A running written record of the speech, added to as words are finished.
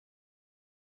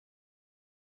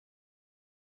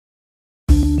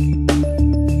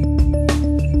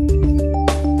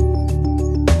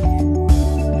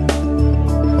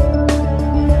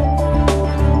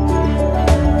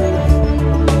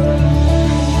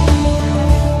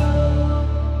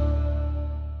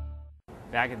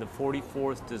back at the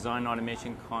 44th Design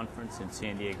Automation Conference in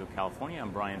San Diego, California.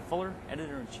 I'm Brian Fuller,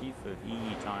 Editor-in-Chief of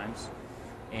EE Times.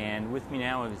 And with me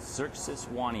now is Xerxes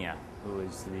Wania, who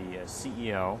is the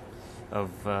CEO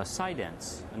of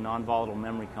Sidense, a non-volatile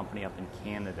memory company up in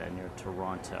Canada near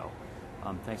Toronto.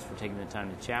 Thanks for taking the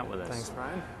time to chat with us. Thanks,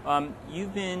 Brian.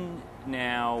 You've been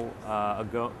now a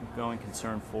going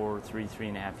concern for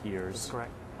 3.5 years. That's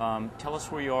correct. Tell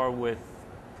us where you are with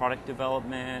product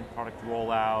development, product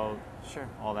rollout, Sure.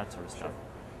 all that sort of stuff.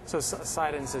 So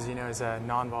Sidense, as you know, is a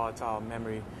non-volatile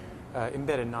memory,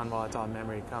 embedded non-volatile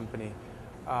memory company.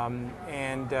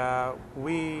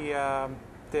 We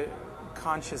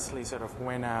consciously sort of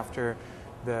went after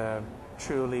the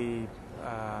truly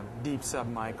deep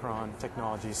submicron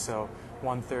technology, so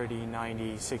 130,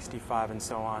 90, 65, and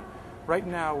so on. Right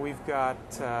now, we've got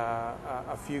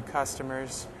a few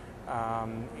customers,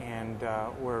 and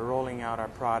we're rolling out our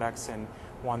products in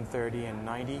 130 and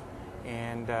 90,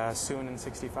 and soon in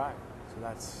 65. So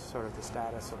that's sort of the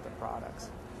status of the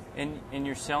products. And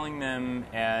you're selling them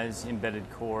as embedded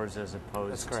cores as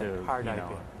opposed to hard IP.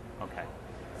 Okay.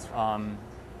 That's right.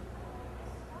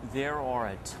 There are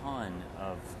a ton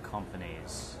of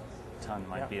companies. Ton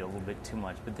might be a little bit too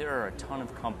much, but there are a ton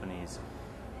of companies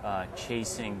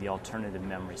chasing the alternative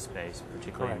memory space,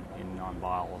 particularly in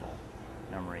non-volatile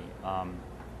memory. How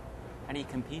do you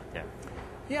compete there?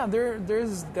 Yeah,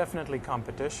 there's definitely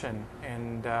competition,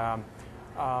 and I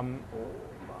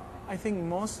think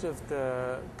most of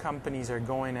the companies are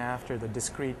going after the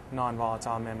discrete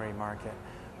non-volatile memory market,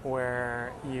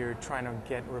 where you're trying to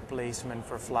get replacement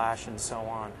for flash and so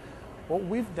on. What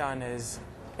we've done is,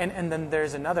 and then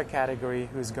there's another category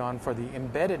who's gone for the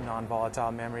embedded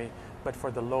non-volatile memory, but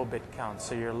for the low bit count.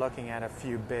 So you're looking at a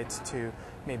few bits to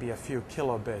maybe a few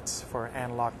kilobits for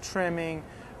analog trimming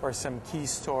or some key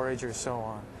storage or so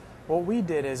on. What we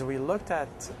did is we looked at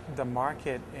the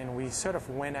market and we sort of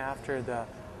went after the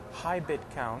high bit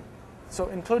count, so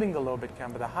including the low bit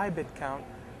count, but the high bit count,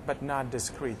 but not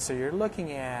discrete. So you're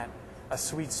looking at a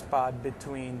sweet spot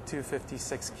between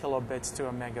 256 kilobits to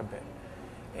a megabit.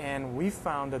 And we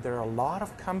found that there are a lot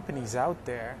of companies out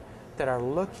there that are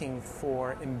looking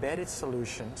for embedded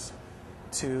solutions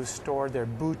to store their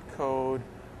boot code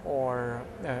or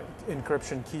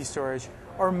encryption key storage,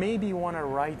 or maybe want to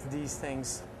write these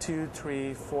things 2,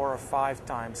 3, 4, or 5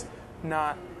 times,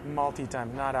 not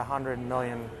multi-time, not 100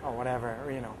 million or whatever,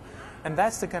 you know. And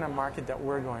that's the kind of market that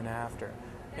we're going after.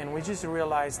 And we just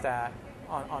realized that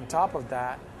on top of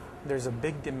that, there's a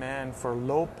big demand for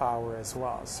low power as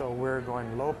well. So we're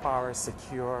going low power,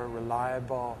 secure,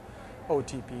 reliable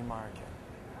OTP market.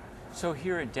 So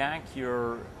here at DAC,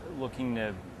 you're looking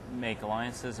to make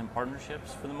alliances and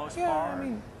partnerships for the most part? Yeah, I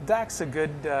mean, DAC's a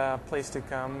good place to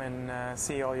come and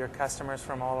see all your customers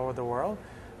from all over the world.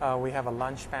 We have a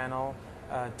lunch panel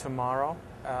tomorrow,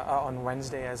 on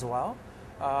Wednesday as well.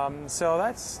 So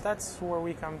that's where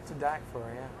we come to DAC for,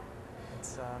 yeah.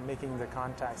 It's making the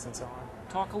contacts and so on.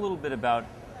 Talk a little bit about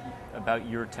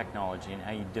your technology and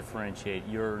how you differentiate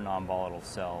your non-volatile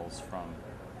cells from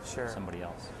somebody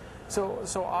else.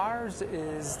 So ours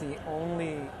is the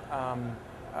only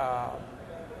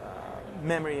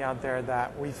memory out there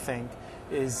that we think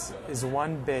is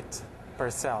 1 bit per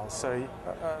cell. So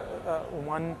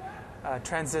one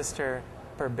transistor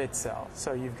per bit cell.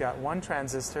 So you've got one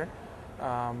transistor.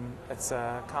 It's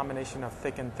a combination of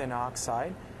thick and thin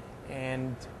oxide,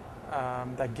 and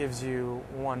that gives you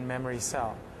one memory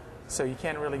cell. So you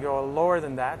can't really go lower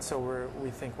than that. So we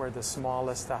think we're the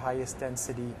smallest, the highest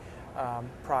density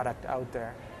product out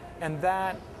there, and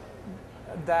that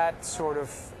sort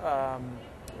of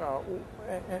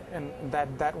and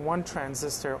that one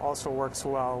transistor also works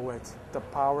well with the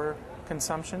power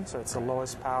consumption. So it's the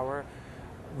lowest power,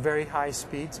 very high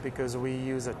speeds, because we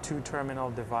use a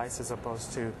 2-terminal device as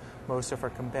opposed to most of our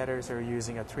competitors are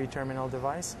using a 3-terminal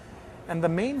device. And the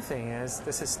main thing is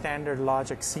this is standard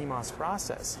logic CMOS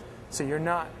process. So you're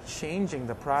not changing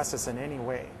the process in any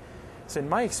way. So in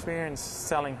my experience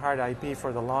selling hard IP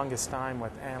for the longest time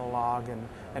with analog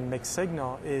and mixed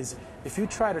signal is if you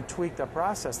try to tweak the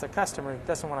process, the customer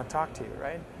doesn't want to talk to you,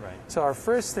 right? Right. So our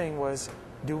first thing was,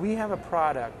 do we have a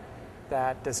product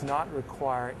that does not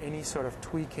require any sort of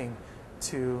tweaking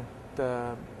to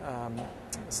the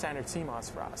standard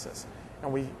CMOS process?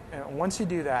 And once you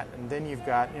do that, and then you've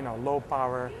got low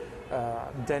power,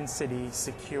 density,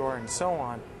 secure, and so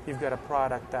on, you've got a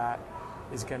product that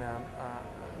is going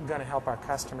to help our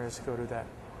customers go to that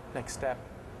next step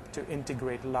to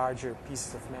integrate larger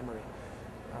pieces of memory.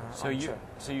 So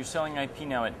you're selling IP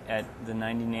now at the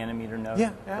 90 nanometer node?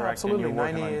 Yeah, correct? absolutely.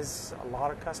 90 is a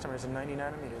lot of customers in 90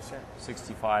 nanometers. Yeah.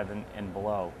 65 and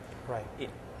below. Right.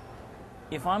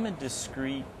 If I'm a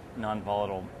discrete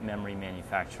non-volatile memory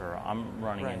manufacturer, I'm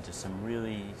running Right. into some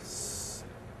really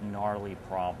gnarly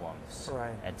problems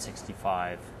Right. at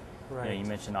 65. Right. You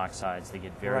mentioned oxides; they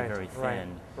get very, Right, very right,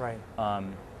 thin. right.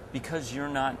 Because you're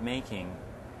not making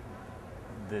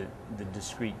the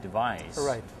discrete device.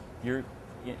 Right. You're,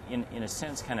 in a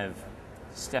sense, kind of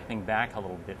stepping back a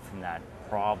little bit from that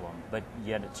problem, but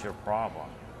yet it's your problem.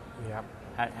 Yeah.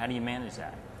 How do you manage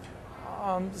that?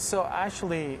 So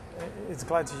actually, it's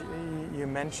glad you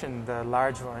mentioned the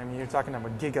large one. I mean, you're talking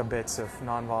about gigabits of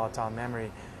non-volatile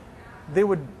memory. They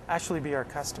would actually be our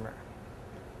customer.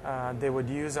 They would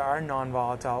use our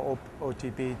non-volatile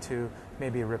OTP to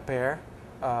maybe repair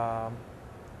the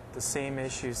same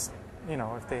issues. You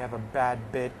know, if they have a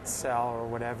bad bit cell or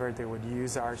whatever, they would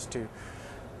use ours to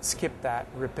skip that,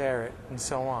 repair it, and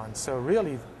so on. So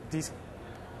really, these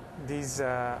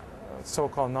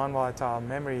so-called non-volatile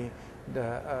memory,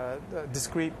 the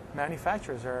discrete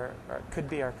manufacturers could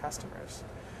be our customers.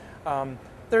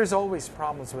 There's always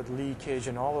problems with leakage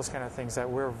and all those kind of things that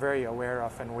we're very aware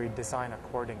of, and we design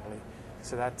accordingly.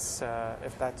 So that's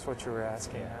if that's what you were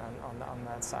asking on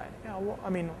that side. Yeah, well, I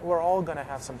mean, we're all going to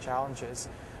have some challenges,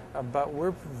 but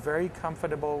we're very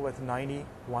comfortable with 90,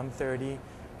 130,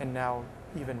 and now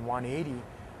even 180,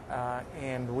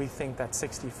 and we think that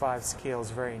 65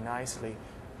 scales very nicely.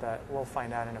 That we'll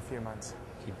find out in a few months.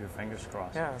 Keep your fingers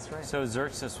crossed. Yeah, that's right. So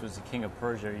Xerxes was the king of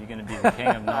Persia. Are you going to be the king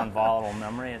of non-volatile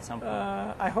memory at some point?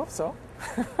 I hope so.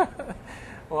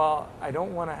 Well, I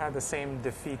don't want to have the same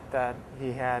defeat that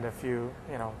he had a few,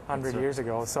 100 years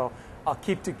ago. So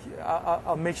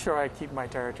I'll make sure I keep my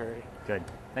territory. Good.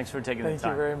 Thanks for taking the time.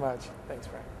 Thank you very much. Thanks,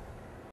 Frank.